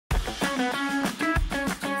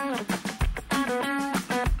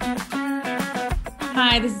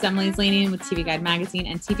Hi, this is Emily Zlanian with TV Guide Magazine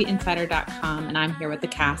and TVInsider.com, and I'm here with the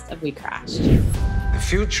cast of We Crashed. The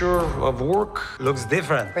future of work looks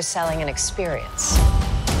different. We're selling an experience.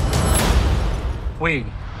 We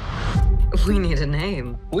We need a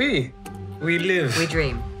name. We live. We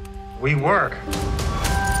dream. We work.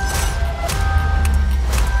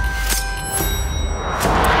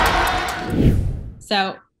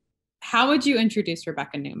 So, how would you introduce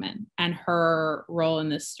Rebecca Newman and her role in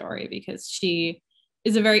this story? Because she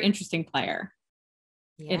is a very interesting player.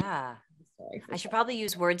 Yeah. I should probably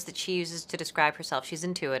use words that she uses to describe herself. She's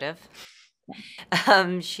intuitive.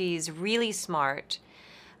 She's really smart.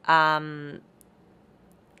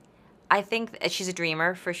 I think she's a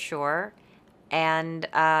dreamer for sure. And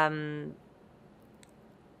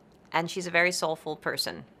she's a very soulful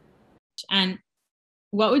person. And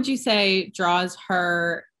what would you say draws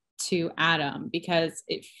her to Adam? Because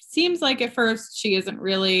it seems like at first she isn't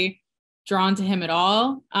really drawn to him at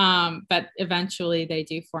all. But eventually they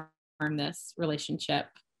do form this relationship.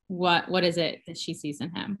 What is it that she sees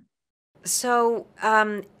in him? So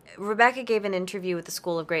Rebecca gave an interview with the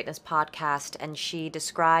School of Greatness podcast, and she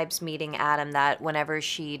describes meeting Adam that whenever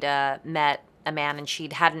she'd met a man and she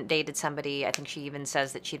hadn't dated somebody, I think she even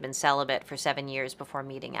says that she'd been celibate for 7 years before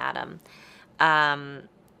meeting Adam. And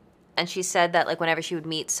she said that like whenever she would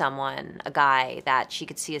meet someone, a guy, that she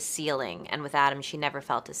could see a ceiling, and with Adam, she never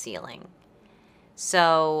felt a ceiling.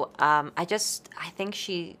 So I think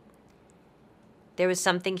there was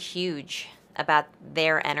something huge about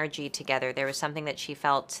their energy together. There was something that she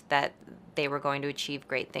felt that they were going to achieve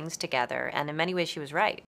great things together. And in many ways, she was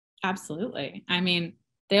right. Absolutely. I mean,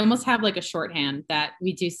 they almost have like a shorthand that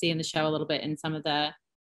we do see in the show a little bit in some of the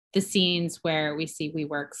scenes where we see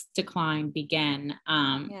WeWork's decline begin.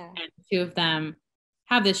 And the two of them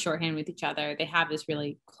have this shorthand with each other. They have this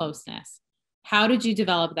really closeness. How did you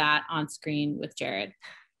develop that on screen with Jared?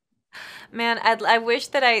 Man, I wish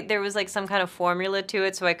that there was like some kind of formula to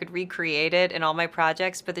it so I could recreate it in all my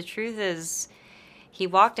projects. But the truth is, he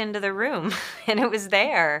walked into the room and it was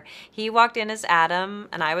there. He walked in as Adam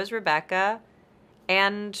and I was Rebecca.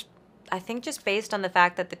 And I think just based on the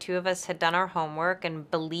fact that the two of us had done our homework and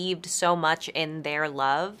believed so much in their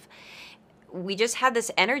love, we just had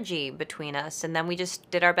this energy between us, and then we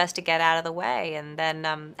just did our best to get out of the way. And then,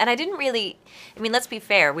 and I didn't really, I mean, let's be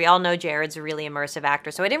fair. We all know Jared's a really immersive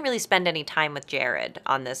actor, so I didn't really spend any time with Jared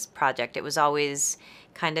on this project. It was always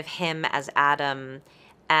kind of him as Adam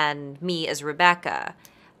and me as Rebecca.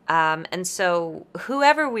 And so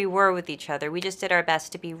whoever we were with each other, we just did our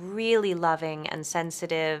best to be really loving and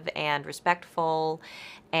sensitive and respectful.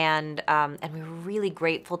 And we were really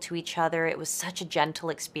grateful to each other. It was such a gentle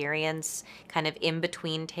experience, kind of in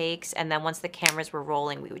between takes. And then once the cameras were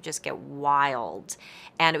rolling, we would just get wild.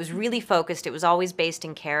 And it was really focused. It was always based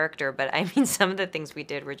in character. But I mean, some of the things we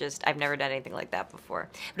did were just, I've never done anything like that before.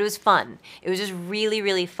 But it was fun. It was just really,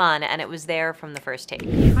 really fun. And it was there from the first take.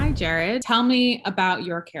 Hi, Jared. Tell me about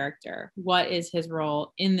your character. What is his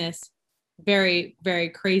role in this very, very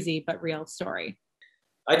crazy but real story?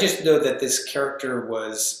 I just know that this character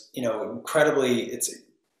was, incredibly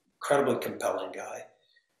compelling guy,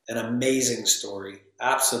 an amazing story,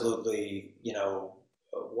 absolutely,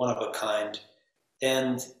 one of a kind.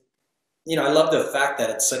 And, I love the fact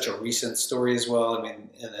that it's such a recent story as well. I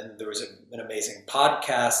mean, and there was an amazing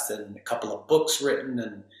podcast and a couple of books written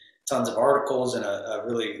and tons of articles and a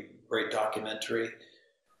really great documentary.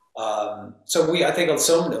 I think a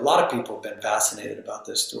lot of people have been fascinated about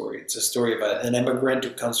this story. It's a story of an immigrant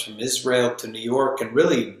who comes from Israel to New York and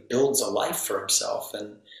really builds a life for himself.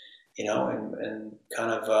 And, and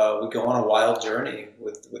kind of, we go on a wild journey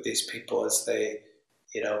with these people as they,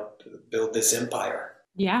 build this empire.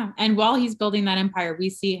 Yeah. And while he's building that empire, we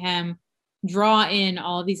see him draw in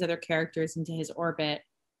all of these other characters into his orbit.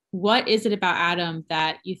 What is it about Adam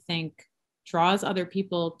that you think draws other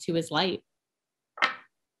people to his light?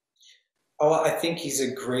 Oh, I think he's a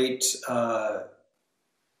great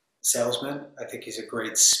salesman. I think he's a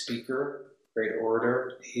great speaker, great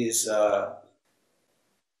orator. He's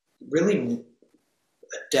really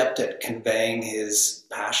adept at conveying his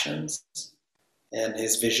passions and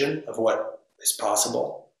his vision of what is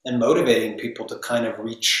possible and motivating people to kind of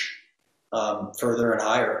reach further and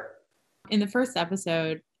higher. In the first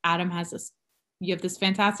episode, Adam you have this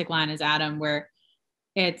fantastic line as Adam where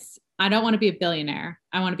it's, I don't want to be a billionaire.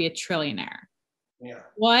 I want to be a trillionaire. Yeah.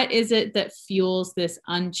 What is it that fuels this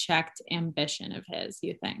unchecked ambition of his,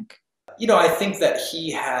 you think? I think that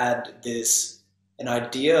he had an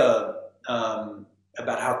idea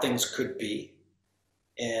about how things could be.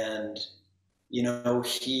 And,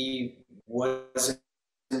 he wasn't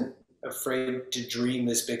afraid to dream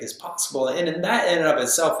as big as possible. And in that in and of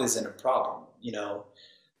itself isn't a problem, you know.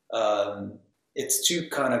 It's too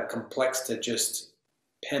kind of complex to just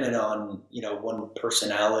pin it on, you know, one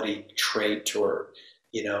personality trait or,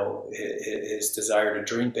 you know, his desire to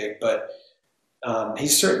dream big. But he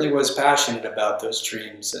certainly was passionate about those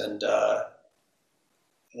dreams, and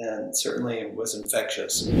certainly was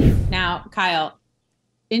infectious. Now, Kyle,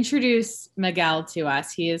 introduce Miguel to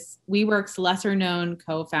us. He is WeWork's lesser known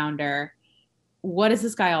co-founder. What is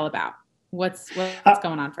this guy all about? What's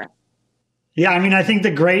going on for him? Yeah, I mean, I think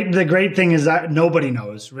the great thing is that nobody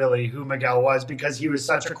knows really who Miguel was, because he was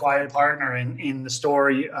such a quiet partner in the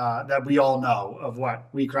story that we all know of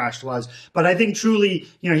what WeCrashed was. But I think truly,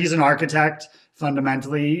 you know, he's an architect.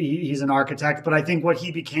 Fundamentally, he's an architect, but I think what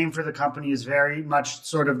he became for the company is very much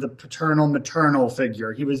sort of the paternal maternal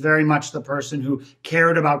figure. He was very much the person who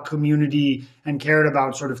cared about community and cared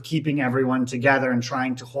about sort of keeping everyone together and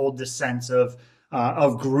trying to hold this sense of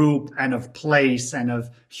group and of place and of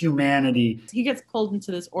humanity. He gets pulled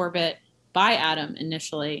into this orbit by Adam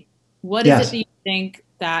initially. What is it that you think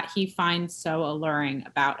that he finds so alluring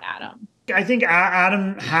about Adam? I think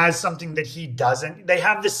Adam has something that he doesn't. They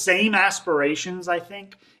have the same aspirations, I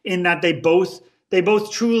think, in that they both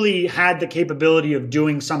truly had the capability of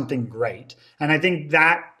doing something great. And I think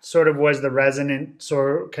that sort of was the resonant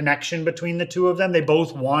sort of connection between the two of them. They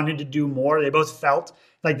both wanted to do more. They both felt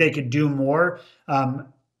like they could do more.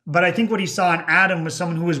 But I think what he saw in Adam was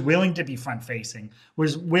someone who was willing to be front facing,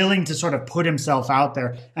 was willing to sort of put himself out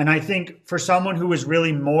there. And I think for someone who was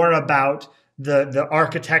really more about the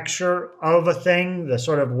architecture of a thing, the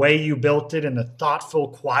sort of way you built it and the thoughtful,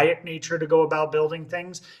 quiet nature to go about building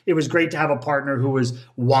things, it was great to have a partner who was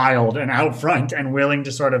wild and out front and willing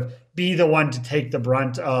to sort of be the one to take the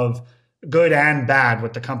brunt of good and bad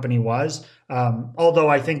what the company was. Although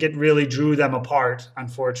I think it really drew them apart,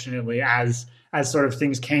 unfortunately, as sort of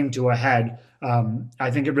things came to a head.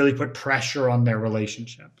 I think it really put pressure on their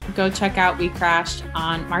relationship. Go check out WeCrashed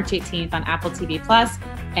on March 18th on Apple TV+.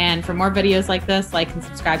 And for more videos like this, like and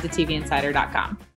subscribe to TVinsider.com.